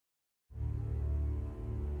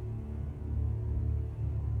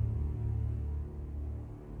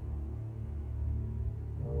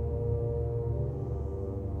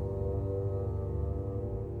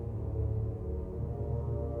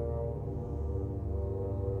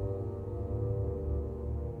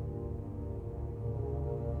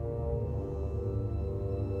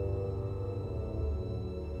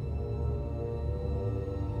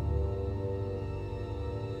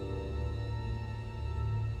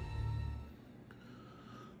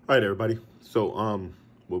All right, everybody. So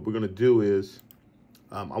what we're gonna do is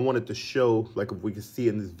I wanted to show, like if we can see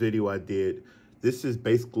in this video I did, this is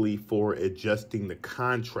basically for adjusting the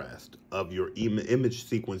contrast of your image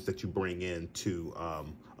sequence that you bring into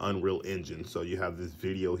Unreal Engine. So you have this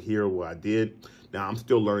video here where I did. Now I'm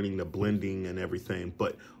still learning the blending and everything,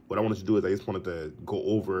 but what I wanted to do is I just wanted to go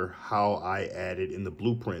over how I added in the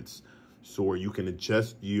blueprints so you can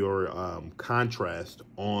adjust your contrast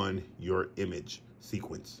on your image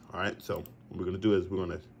sequence. All right, so what we're gonna do is we're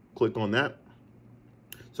gonna click on that.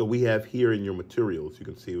 So we have here in your materials, you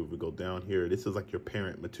can see if we go down here, this is like your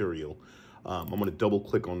parent material. I'm gonna double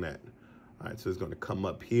click on that. All right, so it's gonna come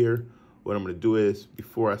up here. What I'm gonna do is,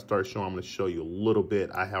 before I start showing, I'm gonna show you a little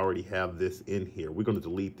bit. I already have this in here. We're gonna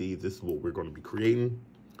delete these. This is what we're gonna be creating.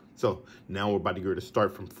 So now we're about to go to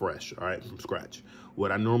start from fresh, all right, from scratch.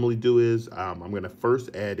 What I normally do is I'm gonna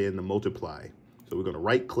first add in the multiply. So we're gonna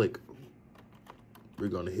right click, we're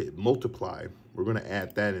gonna hit multiply. We're gonna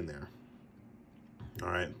add that in there. All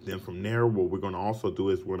right, then from there, what we're gonna also do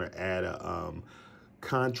is we're gonna add a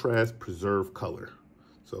contrast preserve color.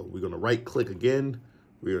 So we're gonna right click again.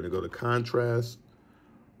 We're gonna go to contrast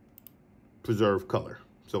preserve color.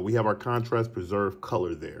 So we have our contrast preserve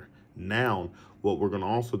color there. Now, what we're gonna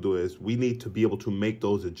also do is we need to be able to make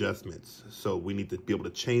those adjustments. So we need to be able to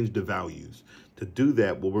change the values. To do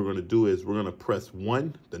that, what we're gonna do is we're gonna press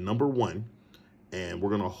 1, the number 1, and we're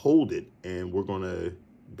gonna hold it, and we're gonna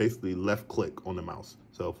basically left click on the mouse.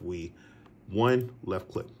 So if we 1,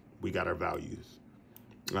 left click, we got our values.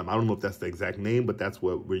 I don't know if that's the exact name, but that's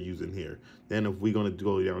what we're using here. Then if we're gonna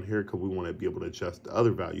go down here, because we wanna be able to adjust the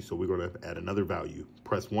other value, so we're gonna add another value.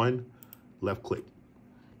 Press 1, left click.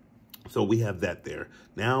 So we have that there.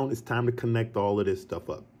 Now it's time to connect all of this stuff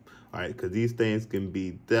up. All right, because these things can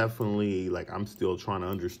be definitely, like, I'm still trying to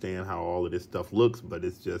understand how all of this stuff looks, but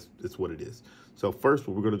it's what it is. So first,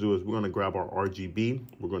 what we're gonna do is we're gonna grab our RGB.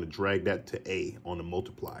 We're gonna drag that to A on the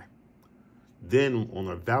multiply. Then on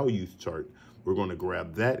our values chart, we're gonna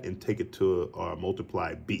grab that and take it to our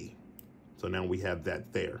multiply B. So now we have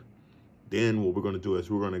that there. Then what we're gonna do is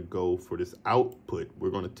we're gonna go for this output.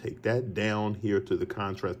 We're gonna take that down here to the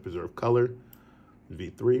contrast preserve color,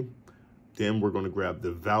 V3. Then we're gonna grab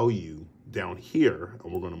the value down here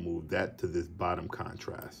and we're gonna move that to this bottom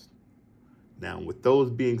contrast. Now with those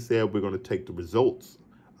being said, we're gonna take the results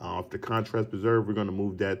of the contrast preserve, we're gonna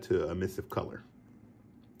move that to emissive color.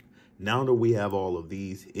 Now that we have all of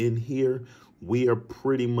these in here, we are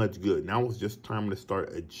pretty much good. Now it's just time to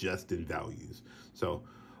start adjusting values. So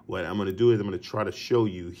what I'm gonna do is I'm gonna try to show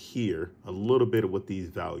you here a little bit of what these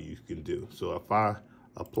values can do. So if I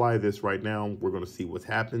apply this right now, we're gonna see what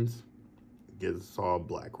happens. It's all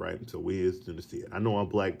black, right? So we is gonna see it. I know I'm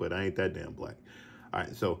black, but I ain't that damn black. All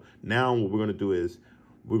right, so now what we're gonna do is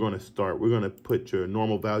we're gonna put your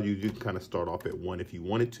normal values. You can kind of start off at 1 if you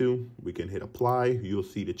wanted to. We can hit apply. You'll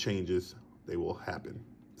see the changes, they will happen.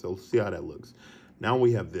 So let's see how that looks. Now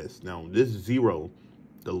we have this. Now this 0,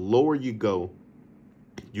 the lower you go,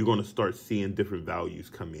 you're gonna start seeing different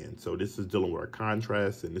values come in. So this is dealing with our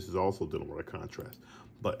contrast, and this is also dealing with our contrast.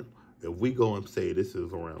 But if we go and say this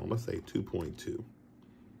is around, let's say 2.2.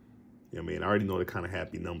 You know what I mean? I already know the kind of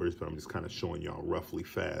happy numbers, but I'm just kind of showing y'all roughly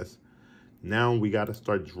fast. Now we got to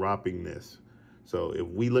start dropping this. So if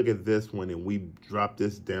we look at this one and we drop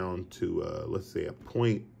this down to, let's say a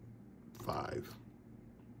 0.5.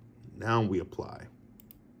 Now we apply.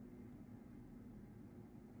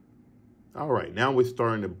 All right, now we're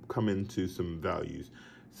starting to come into some values.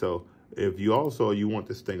 So if you want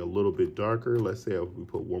this thing a little bit darker, let's say if we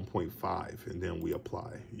put 1.5 and then we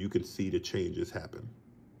apply, you can see the changes happen.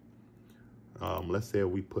 Let's say if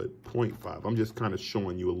we put 0.5. I'm just kind of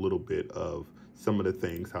showing you a little bit of some of the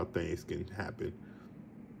things, how things can happen.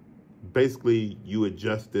 Basically, you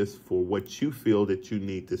adjust this for what you feel that you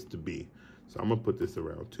need this to be. So I'm gonna put this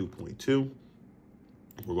around 2.2.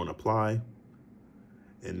 We're gonna apply.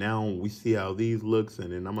 And now we see how these looks,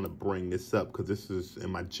 and then I'm gonna bring this up because this is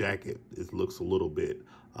in my jacket. It looks a little bit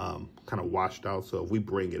kind of washed out. So if we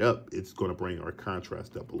bring it up, it's gonna bring our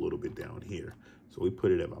contrast up a little bit down here. So we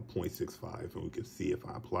put it at about 0.65, and we can see if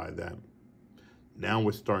I apply that. Now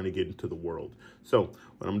we're starting to get into the world. So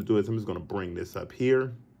what I'm gonna do is I'm just gonna bring this up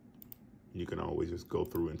here. You can always just go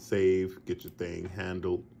through and save, get your thing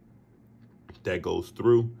handled. That goes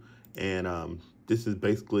through. And this is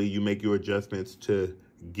basically, you make your adjustments to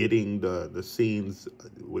getting the scenes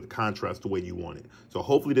with contrast the way you want it. So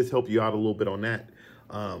hopefully this helped you out a little bit on that.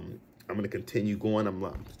 I'm going to continue going.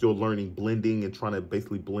 I'm still learning blending and trying to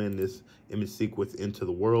basically blend this image sequence into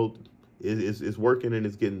the world. It's working, and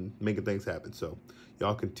it's making things happen. So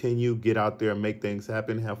y'all continue, get out there and make things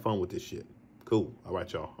happen. Have fun with this shit. Cool. All right,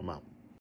 y'all. I'm out.